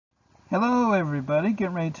Hello everybody,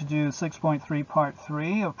 getting ready to do 6.3 part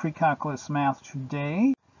 3 of pre-calculus math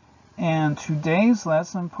today. And today's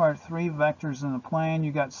lesson, part 3, vectors in the plane.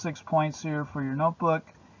 You got 6 points here for your notebook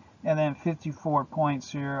and then 54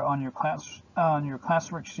 points here on your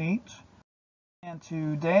classwork sheet. And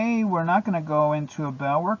today we're not going to go into a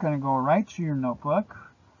bell, we're going to go right to your notebook.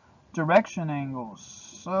 Direction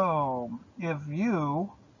angles. So if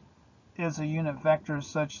u is a unit vector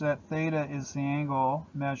such that theta is the angle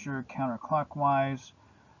measured counterclockwise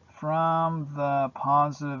from the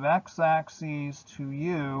positive x-axis to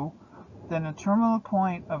u, then the terminal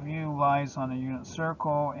point of u lies on a unit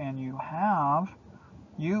circle, and you have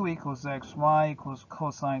u equals xy equals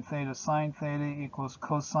cosine theta sine theta equals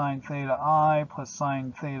cosine theta I plus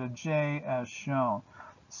sine theta j as shown.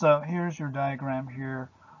 So here's your diagram here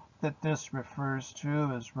that this refers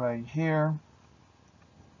to, is right here.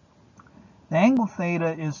 The angle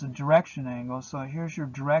theta is the direction angle, so here's your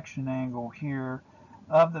direction angle here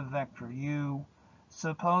of the vector u.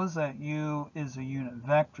 Suppose that u is a unit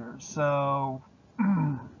vector, so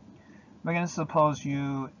we're going to suppose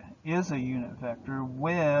u is a unit vector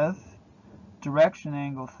with direction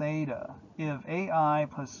angle theta. If ai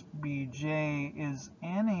plus bj is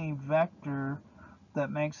any vector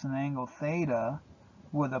that makes an angle theta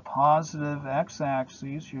with a positive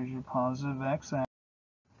x-axis, here's your positive x-axis,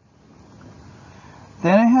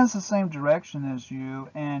 then it has the same direction as u,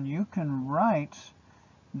 and you can write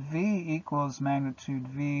v equals magnitude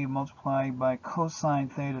v multiplied by cosine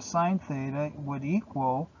theta sine theta would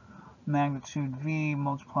equal magnitude v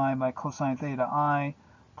multiplied by cosine theta I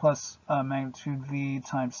plus magnitude v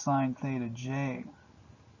times sine theta j.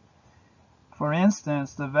 For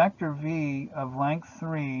instance, the vector v of length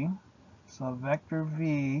 3, so vector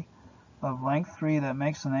v of length 3 that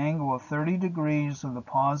makes an angle of 30 degrees of the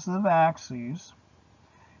positive axis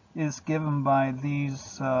is given by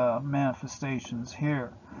these manifestations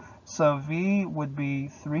here. So v would be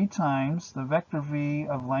 3 times the vector v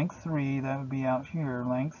of length 3, that would be out here,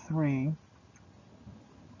 length 3,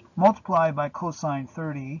 multiplied by cosine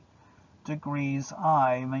 30 degrees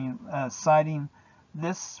I mean citing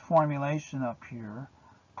this formulation up here,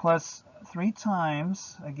 plus 3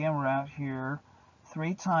 times, again we're out here,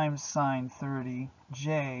 3 times sine 30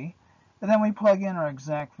 j. And then we plug in our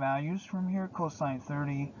exact values from here. Cosine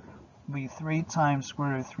 30 will be 3 times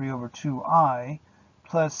square root of 3 over 2i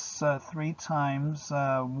plus 3 times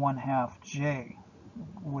 1/2 j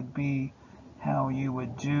would be how you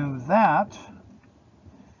would do that,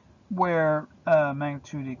 where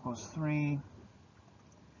magnitude equals 3.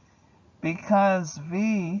 Because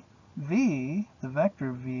the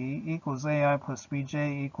vector v equals ai plus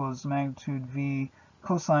bj equals magnitude v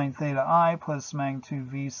cosine theta I plus magnitude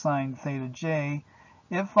v sine theta j,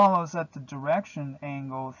 it follows that the direction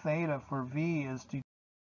angle theta for v is determined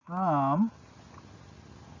from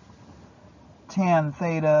tan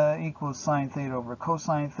theta equals sine theta over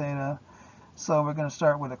cosine theta. So we're going to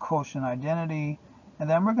start with a quotient identity, and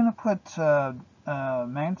then we're going to put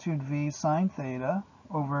magnitude v sine theta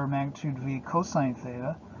over magnitude v cosine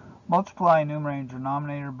theta, multiply numerator and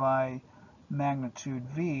denominator by magnitude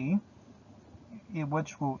v,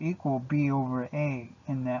 which will equal b over a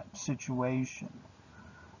in that situation.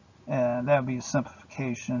 And that would be a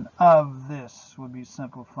simplification of this, would be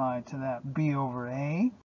simplified to that b over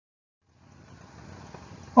a.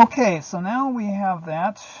 Okay, so now we have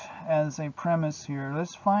that as a premise here.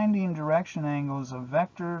 Let's find the direction angles of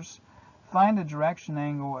vectors. Find the direction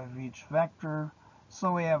angle of each vector.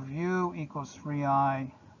 So we have u equals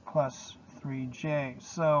 3i plus 3j.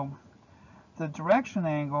 So the direction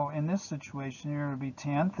angle in this situation here would be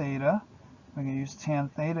tan theta. We're going to use tan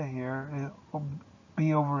theta here.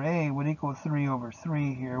 B over a would equal 3 over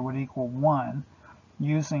 3 here, would equal 1,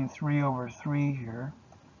 using 3 over 3 here.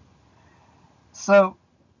 So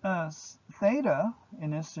theta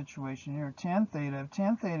in this situation here, tan theta, if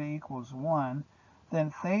tan theta equals 1,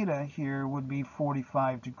 then theta here would be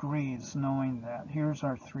 45 degrees, knowing that. Here's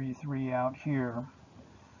our 3 out here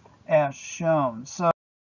as shown. So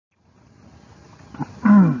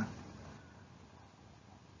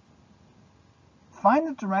find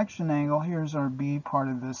the direction angle. Here's our b part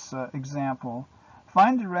of this example.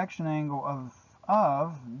 Find the direction angle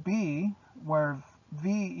of b, where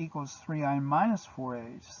v equals 3i minus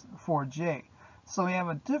 4j. So we have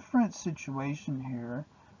a different situation here.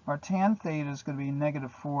 Our tan theta is going to be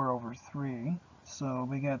negative 4 over 3. So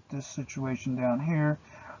we got this situation down here.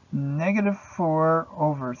 Negative 4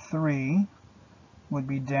 over 3 would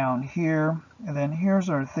be down here. And then here's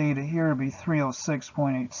our theta here, would be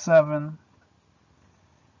 306.87.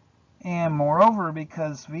 And moreover,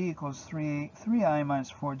 because v equals 3i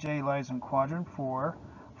minus 4j lies in quadrant 4,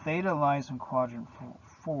 theta lies in quadrant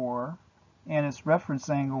 4, and its reference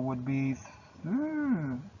angle would be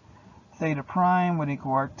theta prime would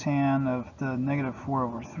equal arctan of the negative 4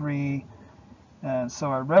 over 3. And so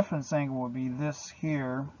our reference angle would be this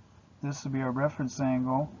here. This would be our reference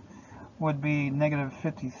angle. Would be negative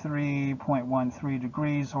 53.13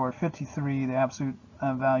 degrees, or 53, the absolute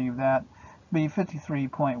value of that, be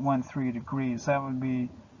 53.13 degrees. That would be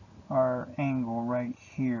our angle right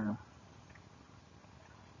here.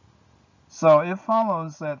 So it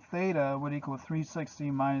follows that theta would equal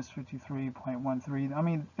 360 minus 53.13. I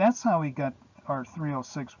mean, that's how we got our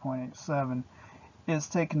 306.87, is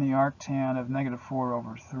taking the arctan of negative 4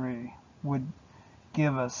 over 3 would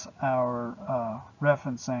give us our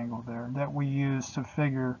reference angle there that we use to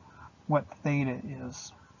figure what theta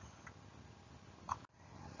is.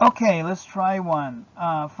 Okay, let's try one.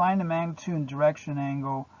 Find the magnitude and direction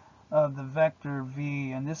angle of the vector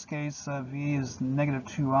v. In this case, v is negative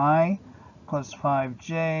 2i plus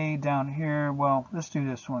 5j. Down here, well, let's do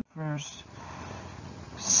this one first.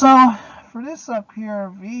 So for this up here,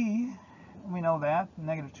 v, we know that,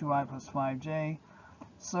 negative 2i plus 5j.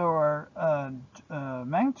 So our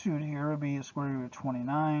magnitude here would be a square root of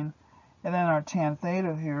 29. And then our tan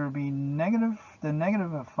theta here would be the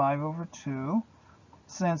negative of 5 over 2.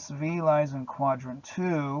 Since v lies in quadrant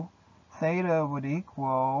 2, theta would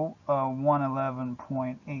equal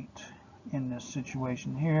 111.8 in this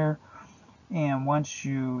situation here. And once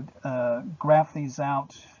you graph these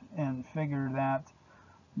out and figure that,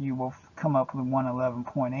 you will come up with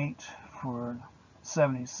 111.8 for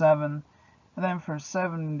 77. And then for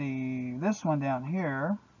 70, this one down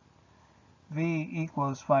here, v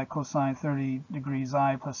equals 5 cosine 30 degrees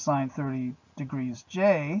I plus sine 30 degrees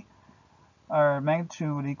j. Our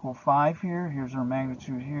magnitude would equal 5 here. Here's our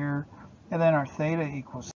magnitude here. And then our theta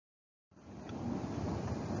equals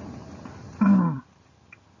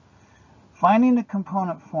finding the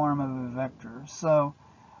component form of a vector. So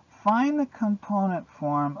find the component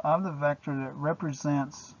form of the vector that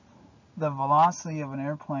represents the velocity of an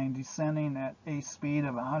airplane descending at a speed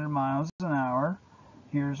of 100 miles an hour.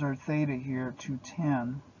 Here's our theta here,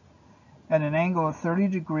 210. At an angle of 30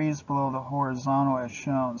 degrees below the horizontal as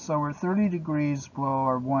shown. So we're 30 degrees below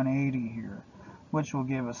our 180 here, which will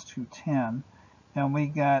give us 210. And we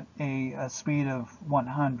got a speed of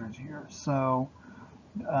 100 here. So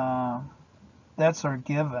that's our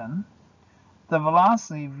given. The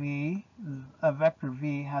velocity v, a vector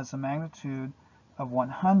v, has a magnitude of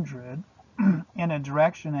 100 and a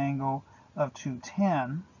direction angle of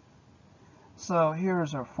 210. So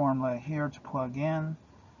here's our formula here to plug in.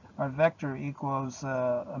 Our vector equals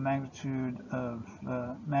a magnitude of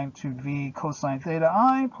magnitude v cosine theta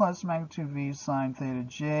I plus magnitude v sine theta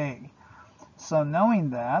j. So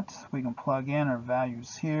knowing that, we can plug in our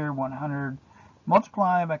values here. 100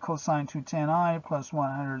 multiplied by cosine 210 I plus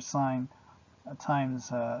 100 sine times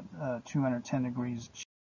 210 degrees j.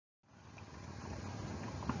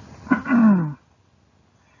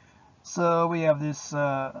 So we have this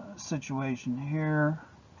situation here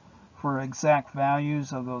for exact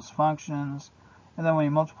values of those functions. And then when we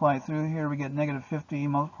multiply through here, we get negative 50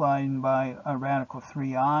 multiplied by a radical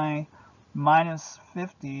 3i minus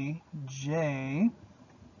 50j.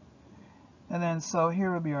 And then so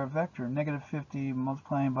here would be our vector, negative 50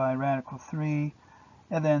 multiplying by radical 3,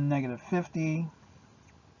 and then negative 50.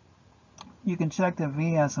 You can check that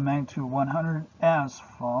v has a magnitude of 100 as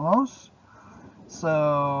follows.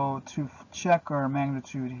 So to check our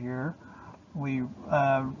magnitude here, we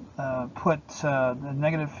put the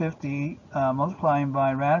negative 50 multiplying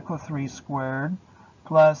by radical 3 squared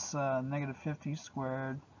plus negative 50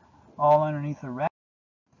 squared all underneath a radical.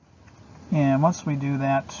 And once we do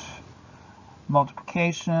that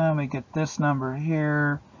multiplication, we get this number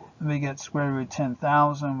here, and we get square root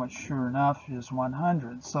 10,000, which sure enough is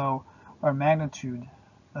 100. So our magnitude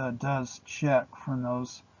does check from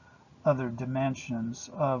those other dimensions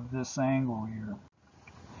of this angle here.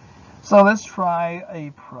 So let's try a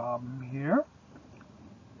problem here.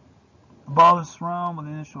 The ball is thrown with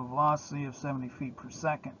an initial velocity of 70 feet per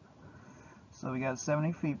second. So we got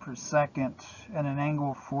 70 feet per second at an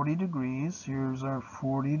angle of 40 degrees. Here's our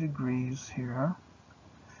 40 degrees here.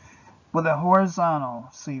 With a horizontal,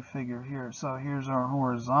 see figure here. So here's our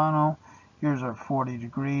horizontal. Here's our 40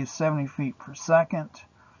 degrees, 70 feet per second.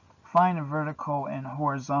 Find the vertical and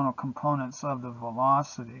horizontal components of the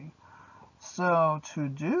velocity. So to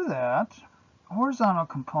do that, horizontal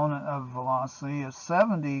component of velocity is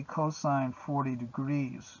 70 cosine 40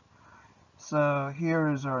 degrees. So here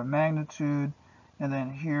is our magnitude, and then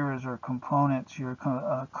here is our component, your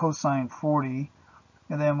cosine 40,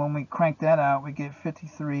 And then when we crank that out, we get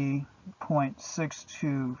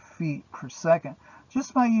 53.62 feet per second.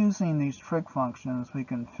 Just by using these trig functions, we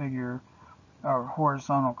can figure our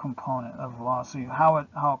horizontal component of velocity,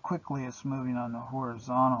 how quickly it's moving on the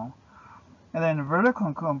horizontal. And then the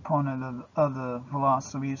vertical component of the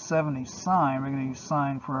velocity is 70 sine. We're going to use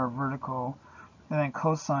sine for our vertical, and then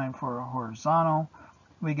cosine for our horizontal.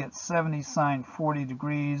 We get 70 sine 40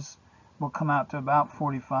 degrees. Will come out to about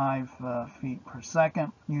 45 feet per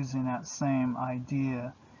second using that same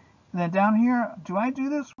idea. And then down here, do I do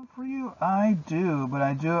this one for you? I do, but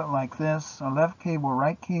I do it like this. A left cable,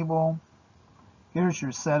 right cable. Here's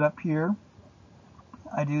your setup here.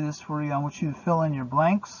 I do this for you. I want you to fill in your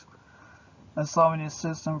blanks. I'm solving this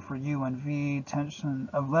system for U and V, tension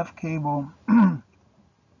of left cable, and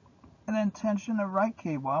then tension of right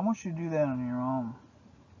cable. I want you to do that on your own.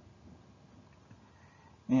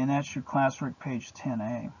 And that's your classwork page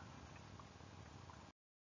 10A.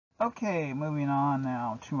 Okay, moving on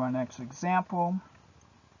now to our next example.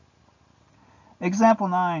 Example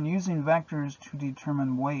 9, using vectors to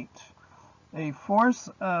determine weight. A force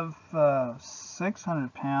of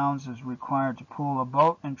 600 pounds is required to pull a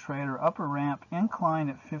boat and trailer up a ramp inclined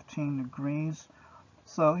at 15 degrees.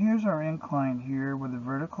 So here's our incline here, where the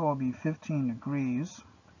vertical will be 15 degrees.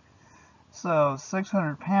 So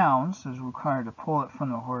 600 pounds is required to pull it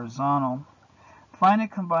from the horizontal. Find the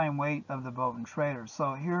combined weight of the boat and trailer.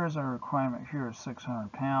 So here is our requirement here is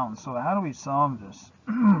 600 pounds. So how do we solve this?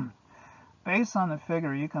 Based on the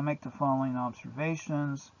figure, you can make the following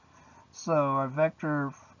observations. So our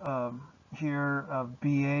vector here of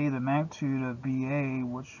BA, the magnitude of BA,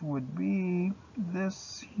 which would be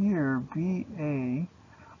this here, BA,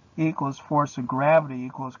 equals force of gravity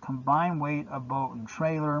equals combined weight of boat and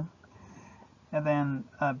trailer. And then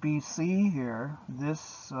BC here,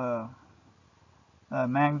 this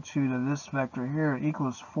magnitude of this vector here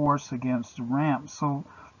equals force against the ramp. So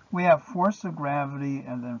we have force of gravity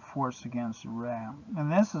and then force against the ramp. And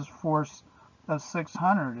this is force of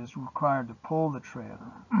 600 is required to pull the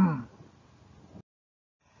trailer.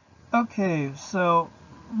 Okay, so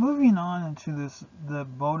moving on into the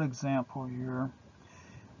boat example here.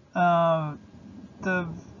 The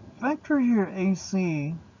vector here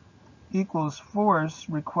AC equals force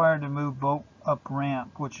required to move boat up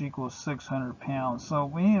ramp, which equals 600 pounds. So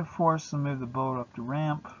we need a force to move the boat up the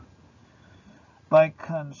ramp. By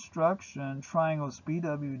construction, triangles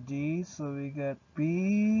BWD, so we get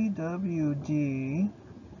BWD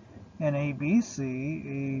and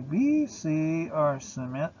ABC. ABC are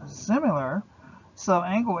similar. So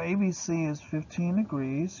angle ABC is 15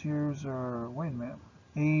 degrees. Here's our, wait a minute,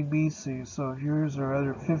 ABC. So here's our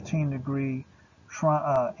other 15 degree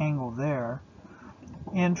angle there.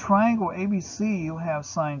 In triangle ABC, you have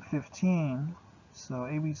sine 15. So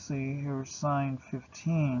ABC, here's sine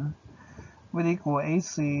 15, would equal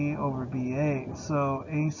AC over BA. So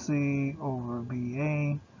AC over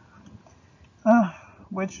BA,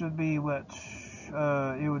 which would be what?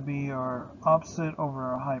 It would be our opposite over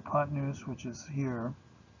our hypotenuse, which is here.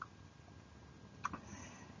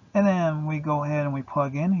 And then we go ahead and we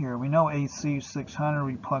plug in here. We know AC is 600.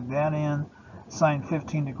 We plug that in. Sine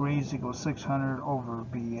 15 degrees equals 600 over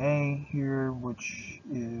BA here, which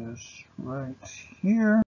is right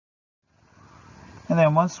here. And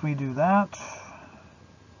then once we do that,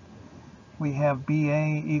 we have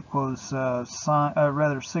BA equals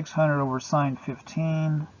 600 over sine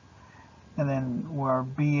 15. And then our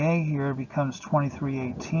BA here becomes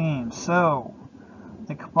 2318. So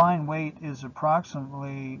the combined weight is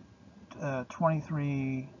approximately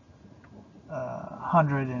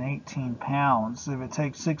 2,318 pounds. If it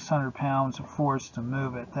takes 600 pounds of force to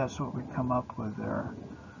move it, that's what we come up with there.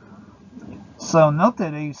 So note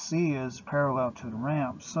that AC is parallel to the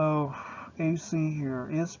ramp. So AC here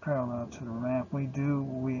is parallel to the ramp. We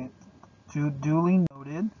do duly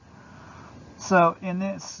noted. So in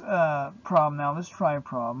this problem, now let's try a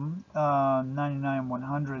problem,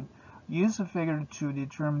 99-100. Use a figure to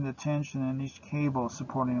determine the tension in each cable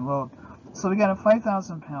supporting a load. So we got a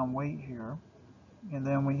 5,000 pound weight here, and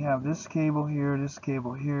then we have this cable here,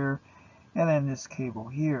 and then this cable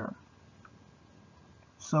here.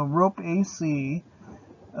 So rope AC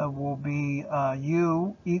will be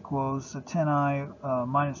U equals 10I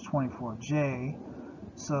minus 24J.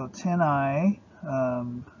 So 10I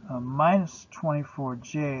minus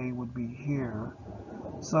 24J would be here.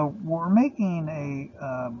 So we're making a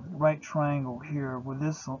right triangle here with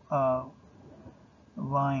this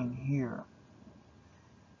line here.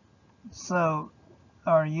 So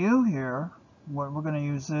our U here, we're going to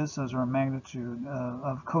use this as our magnitude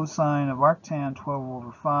of cosine of arctan 12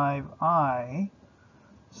 over 5 I.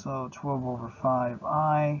 So 12 over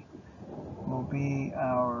 5I will be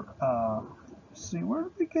our, see, where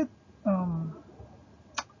did we get,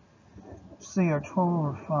 see, our 12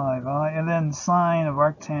 over 5I, and then sine of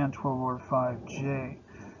arctan 12 over 5j.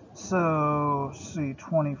 So, see,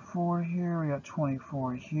 24 here, we got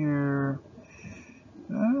 24 here.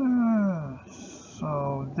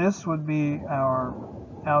 So this would be our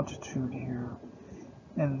altitude here.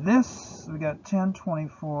 And this, we got 10,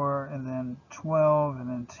 24, and then 12, and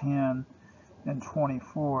then 10, and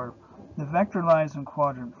 24. The vector lies in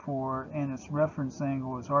quadrant 4, and its reference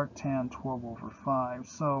angle is arctan 12 over 5.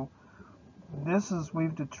 So this is,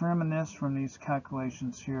 we've determined this from these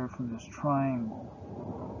calculations here from this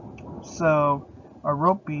triangle. So our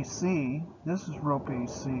rope BC, this is rope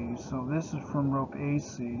AC, so this is from rope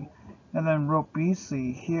AC, and then rope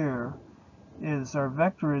BC here is, our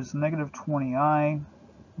vector is negative 20I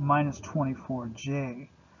minus 24J.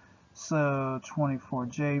 So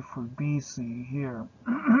 24J for BC here.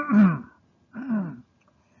 The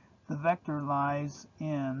vector lies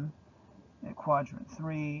in quadrant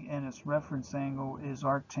 3, and its reference angle is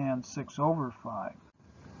arctan 6 over 5.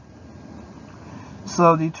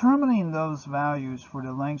 So determining those values for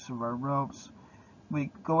the lengths of our ropes, we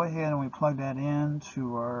go ahead and we plug that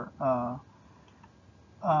into our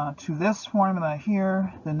to this formula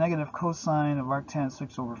here, the negative cosine of arctan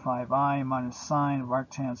 6 over 5I minus sine of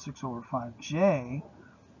arctan 6 over 5j,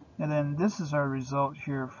 and then this is our result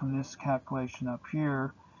here from this calculation up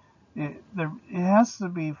here. It has to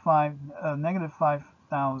be negative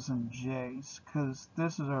 5,000 j's, because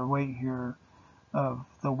this is our weight here of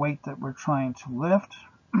the weight that we're trying to lift.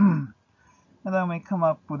 And then we come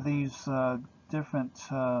up with these different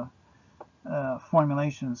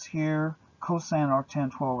formulations here. Cosine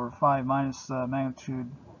arctan 12 over 5 minus magnitude,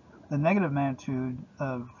 the negative magnitude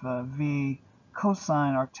of V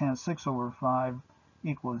cosine arctan 6 over 5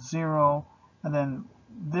 equals 0. And then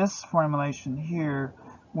this formulation here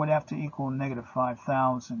would have to equal negative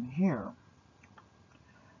 5,000 here.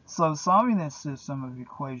 So solving this system of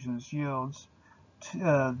equations yields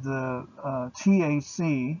the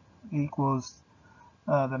TAC equals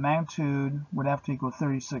the magnitude would have to equal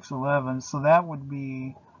 3611. So that would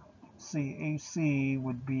be, see, AC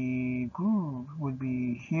would be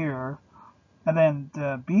here, and then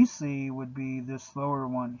the BC would be this lower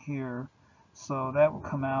one here. So that would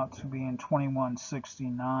come out to be in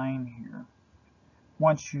 2169 here.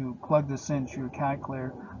 Once you plug this into your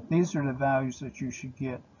calculator, these are the values that you should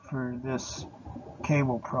get for this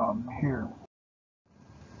cable problem here.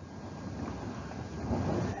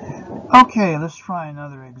 Okay, let's try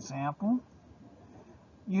another example.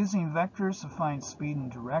 Using vectors to find speed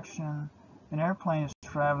and direction, an airplane is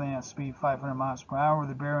traveling at speed 500 miles per hour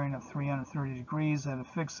with a bearing of 330 degrees at a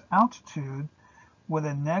fixed altitude with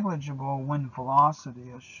a negligible wind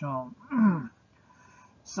velocity as shown.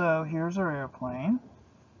 So here's our airplane,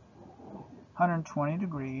 120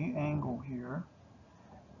 degree angle here,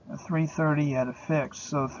 330 at a fixed,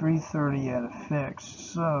 so 330 at a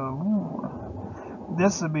fixed. So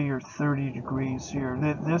this would be your 30 degrees here.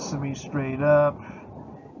 This would be straight up,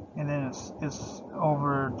 and then it's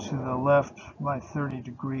over to the left by 30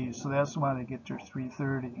 degrees. So that's why they get their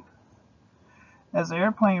 330. As the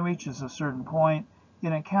airplane reaches a certain point,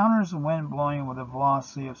 it encounters a wind blowing with a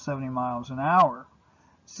velocity of 70 miles an hour.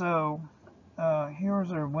 So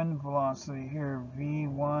here's our wind velocity here,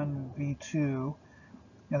 V1, V2,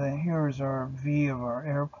 and then here's our V of our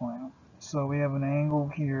airplane. So we have an angle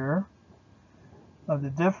here of the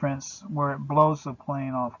difference where it blows the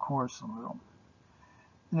plane off course a little,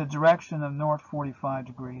 in the direction of north 45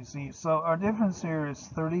 degrees east. So our difference here is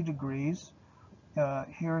 30 degrees.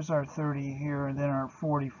 Here's our 30 here, and then our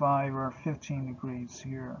 45 or 15 degrees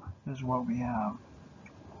here is what we have.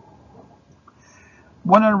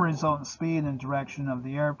 What are the resultant speed and direction of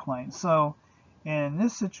the airplane? So in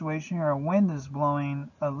this situation here, our wind is blowing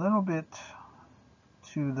a little bit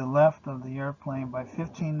to the left of the airplane by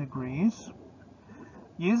 15 degrees.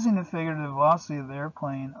 Using the figure, the velocity of the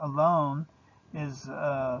airplane alone is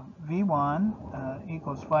V1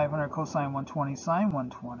 equals 500 cosine 120 sine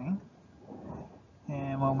 120.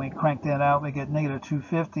 And when we crank that out, we get negative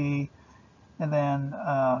 250, and then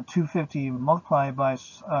 250 multiplied by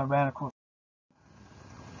radical.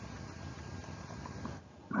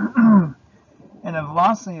 And the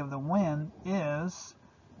velocity of the wind is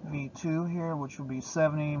V2 here, which will be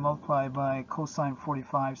 70 multiplied by cosine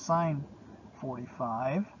 45 sine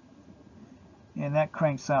 45. And that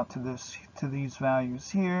cranks out to these values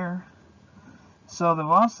here. So the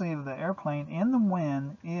velocity of the airplane in the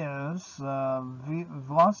wind is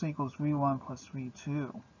velocity equals V1 plus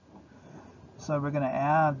V2. So we're going to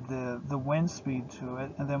add the wind speed to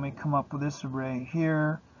it, and then we come up with this array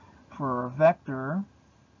here for a vector.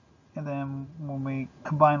 And then when we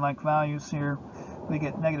combine like values here, we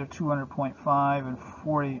get negative 200.5 and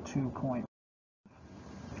 42.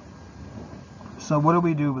 So what do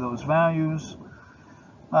we do with those values?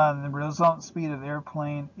 The resultant speed of the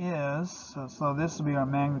airplane is, so this will be our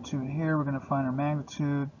magnitude here. We're going to find our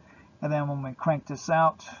magnitude. And then when we crank this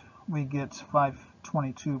out, we get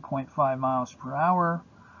 522.5 miles per hour.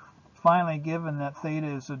 Finally, given that theta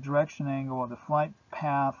is the direction angle of the flight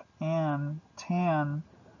path and tan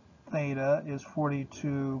theta is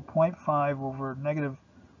 42.5 over negative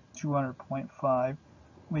 200.5,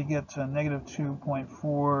 we get to negative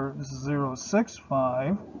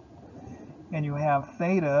 2.4065, and you have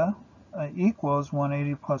theta equals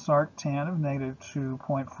 180 plus arctan of negative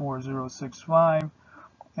 2.4065,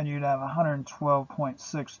 and you'd have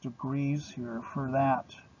 112.6 degrees here for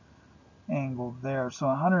that angle there. So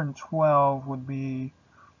 112 would be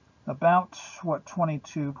about, what,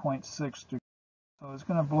 22.6 degrees. So it's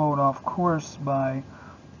going to blow it off course by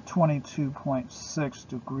 22.6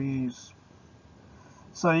 degrees.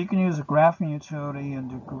 So you can use a graphing utility in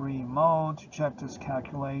degree mode to check this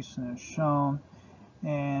calculation as shown,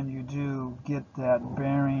 and you do get that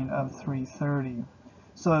bearing of 330.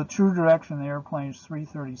 So the true direction of the airplane is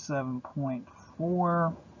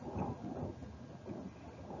 337.4,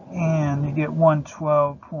 and you get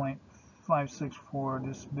 112.564,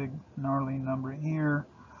 this big gnarly number here,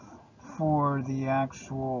 for the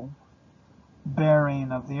actual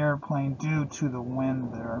bearing of the airplane due to the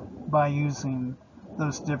wind there by using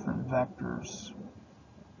those different vectors.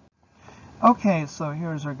 Okay, so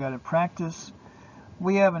here's our guided practice.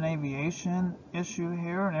 We have an aviation issue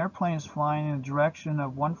here. An airplane is flying in a direction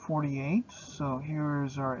of 148. So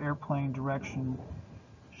here's our airplane direction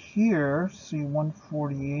here. See,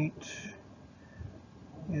 148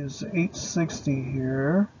 is 860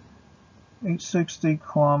 here. 860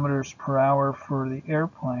 kilometers per hour for the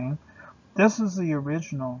airplane. This is the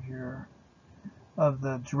original here of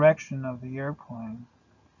the direction of the airplane,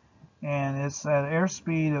 and it's at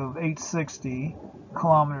airspeed of 860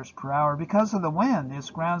 kilometers per hour. Because of the wind, its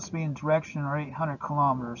ground speed and direction are 800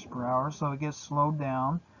 kilometers per hour, so it gets slowed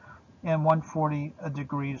down and 140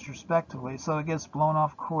 degrees respectively, so it gets blown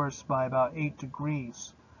off course by about 8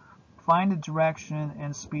 degrees. Find the direction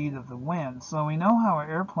and speed of the wind. So we know how our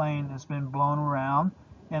airplane has been blown around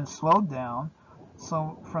and slowed down.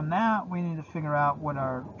 So from that, we need to figure out what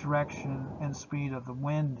our direction and speed of the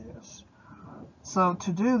wind is. So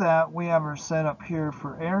to do that, we have our setup here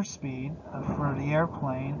for airspeed for the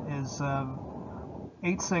airplane is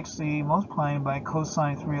 860 multiplying by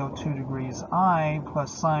cosine 302 degrees I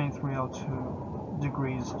plus sine 302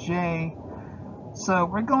 degrees J. So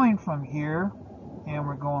we're going from here, and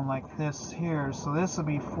we're going like this here. So this will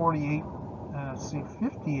be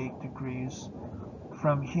 58 degrees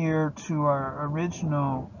from here to our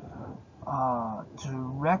original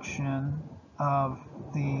direction of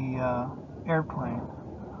the airplane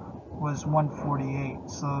was 148.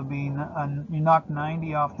 So it'll be, you knock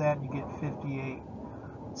 90 off that and you get 58.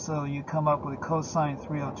 So you come up with cosine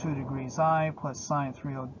 302 degrees I plus sine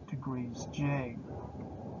 302 degrees J.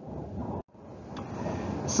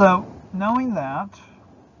 So knowing that,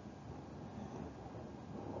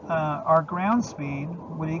 our ground speed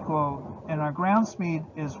would equal, and our ground speed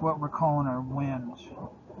is what we're calling our wind.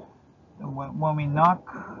 When we knock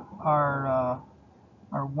our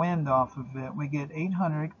wind off of it, we get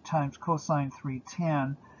 800 times cosine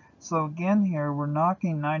 310. So again here, we're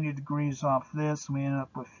knocking 90 degrees off this, and we end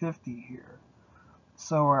up with 50 here.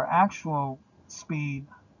 So our actual speed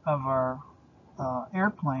of our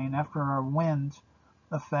airplane after our wind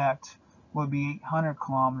effect would be 800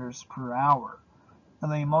 kilometers per hour.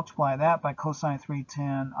 And then you multiply that by cosine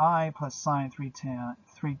 310I plus sine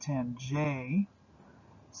 310J.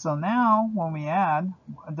 So now when we add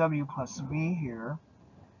W plus V here,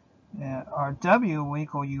 our W will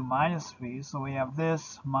equal U minus V. So we have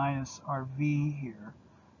this minus our V here.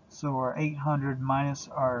 So our 800 minus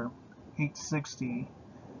our 860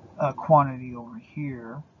 quantity over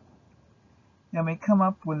here. And we come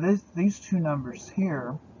up with these two numbers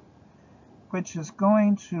here, which is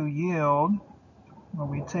going to yield, when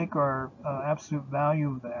we take our absolute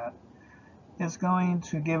value of that, it's going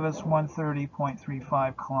to give us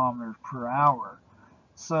 130.35 kilometers per hour.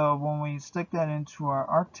 So when we stick that into our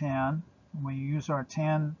arctan, we use our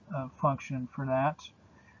tan function for that,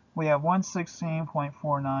 we have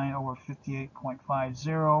 116.49 over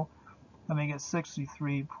 58.50, and we get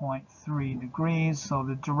 63.3 degrees. So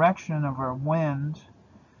the direction of our wind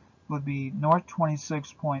would be north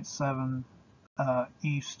 26.7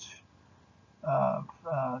 east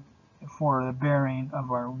for the bearing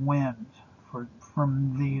of our wind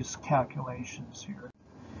from these calculations here.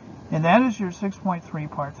 And that is your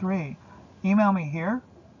 6.3 part 3. Email me here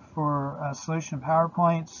for solution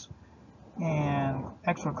PowerPoints and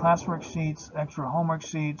extra classwork sheets, extra homework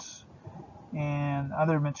sheets, and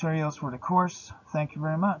other materials for the course. Thank you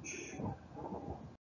very much.